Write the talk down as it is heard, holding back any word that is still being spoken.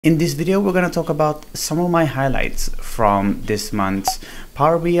In this video, we're going to talk about some of my highlights from this month's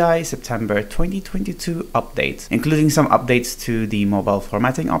Power BI September 2022 update, including some updates to the mobile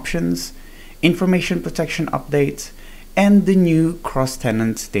formatting options, information protection update, and the new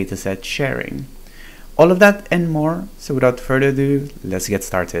cross-tenant dataset sharing. All of that and more. So without further ado, let's get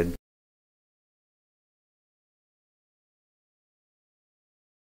started.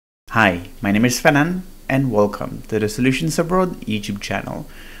 Hi, my name is Fernan, and welcome to the Solutions Abroad YouTube channel,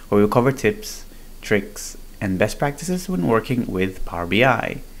 where we cover tips, tricks, and best practices when working with Power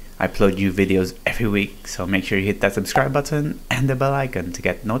BI. I upload new videos every week, so make sure you hit that subscribe button and the bell icon to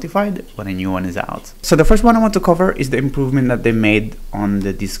get notified when a new one is out. So the first one I want to cover is the improvement that they made on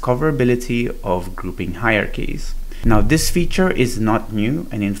the discoverability of grouping hierarchies. Now, this feature is not new,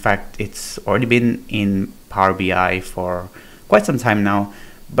 and in fact, it's already been in Power BI for quite some time now,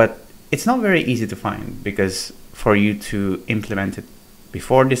 but it's not very easy to find because for you to implement it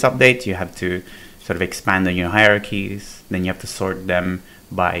before this update, you have to sort of expand on your hierarchies, then you have to sort them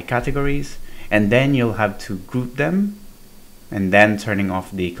by categories, and then you'll have to group them, and then turning off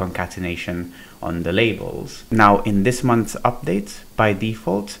the concatenation on the labels. Now, in this month's update, by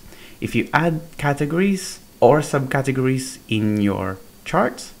default, if you add categories or subcategories in your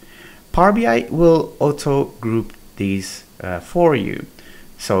charts, Power BI will auto group these for you,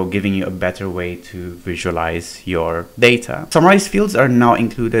 so giving you a better way to visualize your data. Summarized fields are now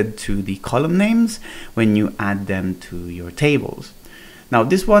included to the column names when you add them to your tables. Now,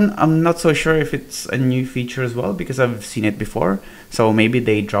 this one, I'm not so sure if it's a new feature as well, because I've seen it before. So maybe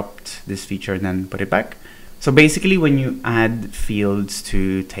they dropped this feature and then put it back. So basically, when you add fields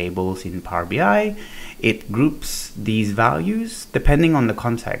to tables in Power BI, it groups these values depending on the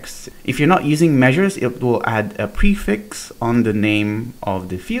context. If you're not using measures, it will add a prefix on the name of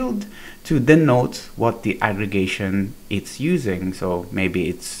the field to denote what the aggregation it's using. So maybe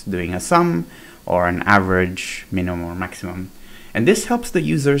it's doing a sum or an average, minimum or maximum. And this helps the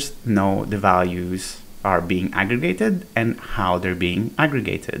users know the values are being aggregated and how they're being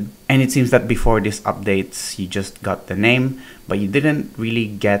aggregated. And it seems that before this update, you just got the name, but you didn't really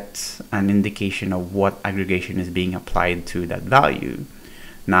get an indication of what aggregation is being applied to that value.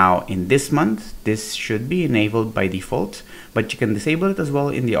 Now, in this month, this should be enabled by default, but you can disable it as well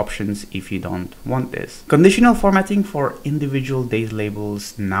in the options if you don't want this. Conditional formatting for individual date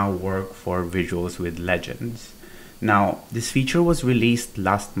labels now work for visuals with legends. Now, this feature was released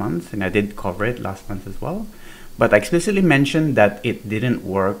last month, and I did cover it last month as well, but I explicitly mentioned that it didn't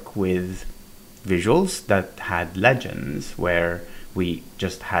work with visuals that had legends, where we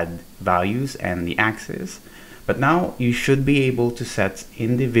just had values and the axis. But now you should be able to set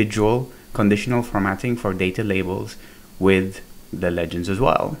individual conditional formatting for data labels with the legends as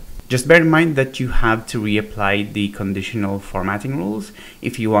well. Just bear in mind that you have to reapply the conditional formatting rules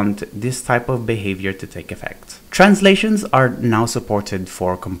if you want this type of behavior to take effect. Translations are now supported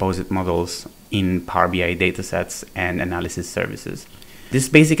for composite models in Power BI datasets and analysis services. This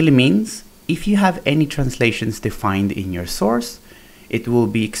basically means if you have any translations defined in your source, it will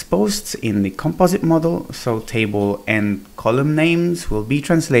be exposed in the composite model, so table and column names will be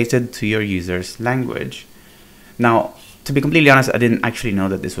translated to your user's language. Now, to be completely honest, I didn't actually know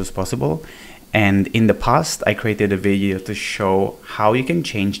that this was possible. And in the past, I created a video to show how you can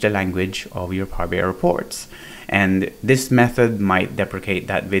change the language of your Power BI reports. And this method might deprecate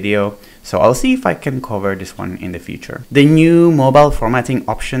that video, so I'll see if I can cover this one in the future. The new mobile formatting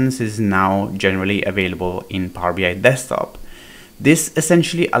options is now generally available in Power BI Desktop. This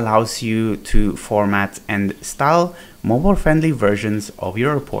essentially allows you to format and style mobile-friendly versions of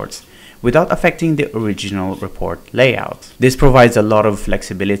your reports without affecting the original report layout. This provides a lot of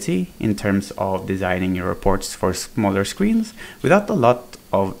flexibility in terms of designing your reports for smaller screens without a lot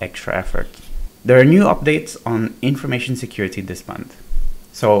of extra effort. There are new updates on information security this month.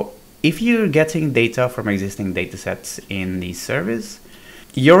 So if you're getting data from existing datasets in the service,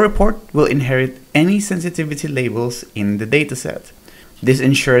 your report will inherit any sensitivity labels in the dataset. This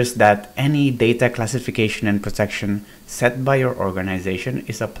ensures that any data classification and protection set by your organization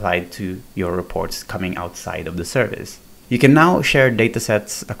is applied to your reports coming outside of the service. You can now share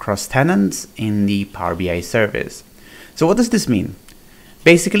datasets across tenants in the Power BI service. So what does this mean?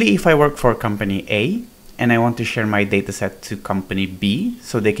 Basically, if I work for company A and I want to share my dataset to company B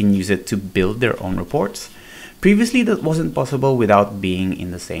so they can use it to build their own reports, previously that wasn't possible without being in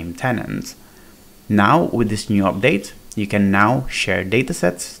the same tenant. Now, with this new update, you can now share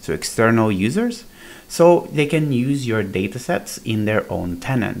datasets to external users so they can use your datasets in their own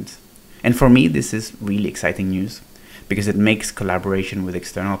tenant. And for me, this is really exciting news because it makes collaboration with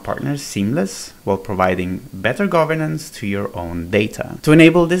external partners seamless while providing better governance to your own data. To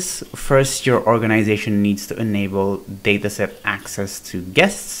enable this, first your organization needs to enable dataset access to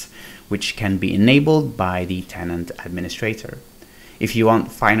guests, which can be enabled by the tenant administrator. If you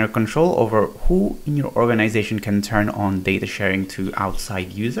want finer control over who in your organization can turn on data sharing to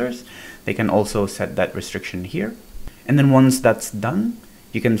outside users, they can also set that restriction here. And then once that's done,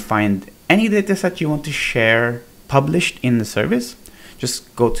 you can find any dataset you want to share published in the service.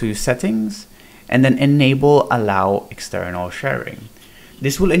 Just go to settings and then enable allow external sharing.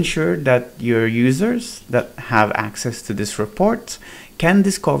 This will ensure that your users that have access to this report can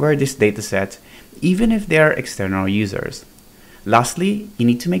discover this dataset even if they are external users. Lastly, you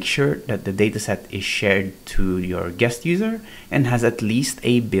need to make sure that the dataset is shared to your guest user and has at least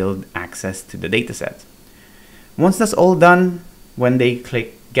a build access to the dataset. Once that's all done, when they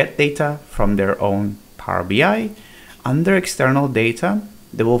click Get Data from their own Power BI, under External Data,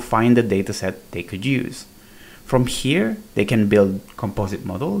 they will find the dataset they could use. From here, they can build composite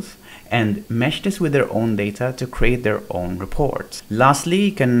models and mesh this with their own data to create their own reports. Lastly,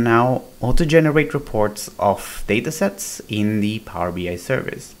 you can now auto-generate reports of datasets in the Power BI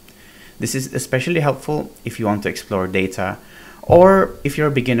service. This is especially helpful if you want to explore data or if you're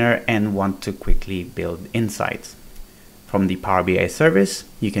a beginner and want to quickly build insights. From the Power BI service,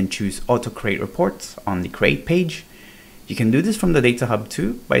 you can choose auto-create reports on the Create page. You can do this from the Data Hub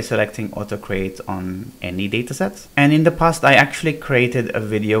too by selecting Auto Create on any datasets. And in the past, I actually created a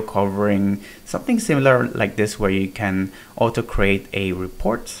video covering something similar like this where you can auto create a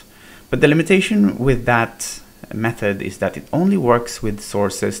report. But the limitation with that method is that it only works with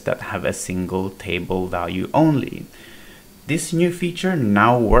sources that have a single table value only. This new feature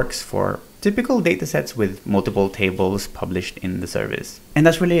now works for typical datasets with multiple tables published in the service. And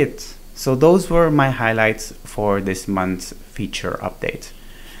that's really it. So those were my highlights for this month's feature update.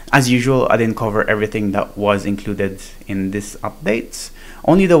 As usual, I didn't cover everything that was included in this update,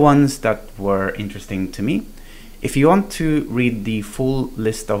 only the ones that were interesting to me. If you want to read the full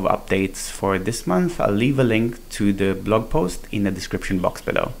list of updates for this month, I'll leave a link to the blog post in the description box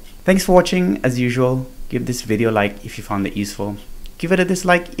below. Thanks for watching. As usual, give this video a like if you found it useful. Give it a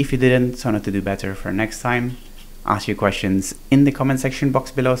dislike if you didn't, so I know to do better for next time. Ask your questions in the comment section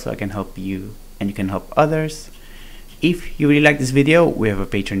box below so I can help you and you can help others. If you really like this video, we have a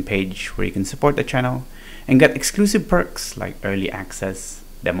Patreon page where you can support the channel and get exclusive perks like early access,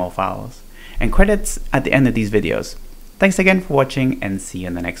 demo files, and credits at the end of these videos. Thanks again for watching and see you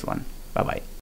in the next one. Bye bye.